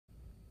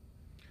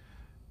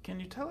Can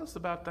you tell us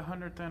about the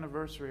 100th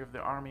anniversary of the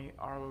Army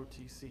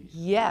ROTC?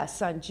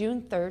 Yes, on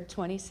June 3rd,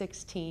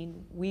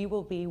 2016, we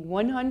will be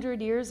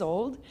 100 years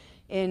old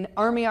in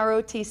Army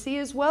ROTC,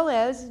 as well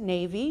as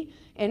Navy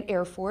and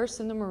Air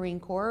Force and the Marine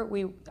Corps.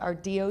 Our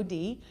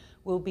DoD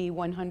will be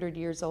 100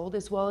 years old,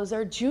 as well as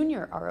our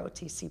junior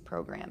ROTC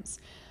programs.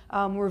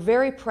 We're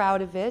very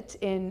proud of it.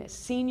 In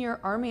senior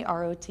Army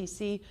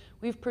ROTC,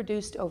 we've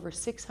produced over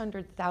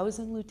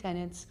 600,000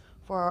 lieutenants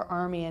for our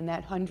Army in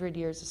that 100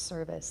 years of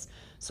service.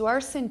 So our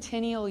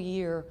centennial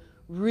year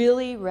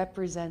really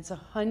represents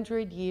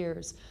 100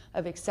 years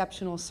of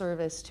exceptional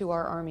service to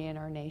our Army and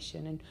our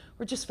nation. And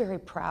we're just very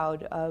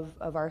proud of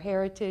our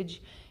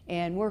heritage,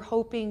 and we're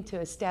hoping to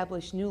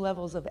establish new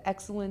levels of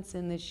excellence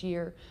in this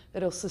year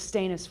that'll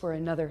sustain us for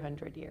another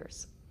 100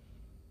 years.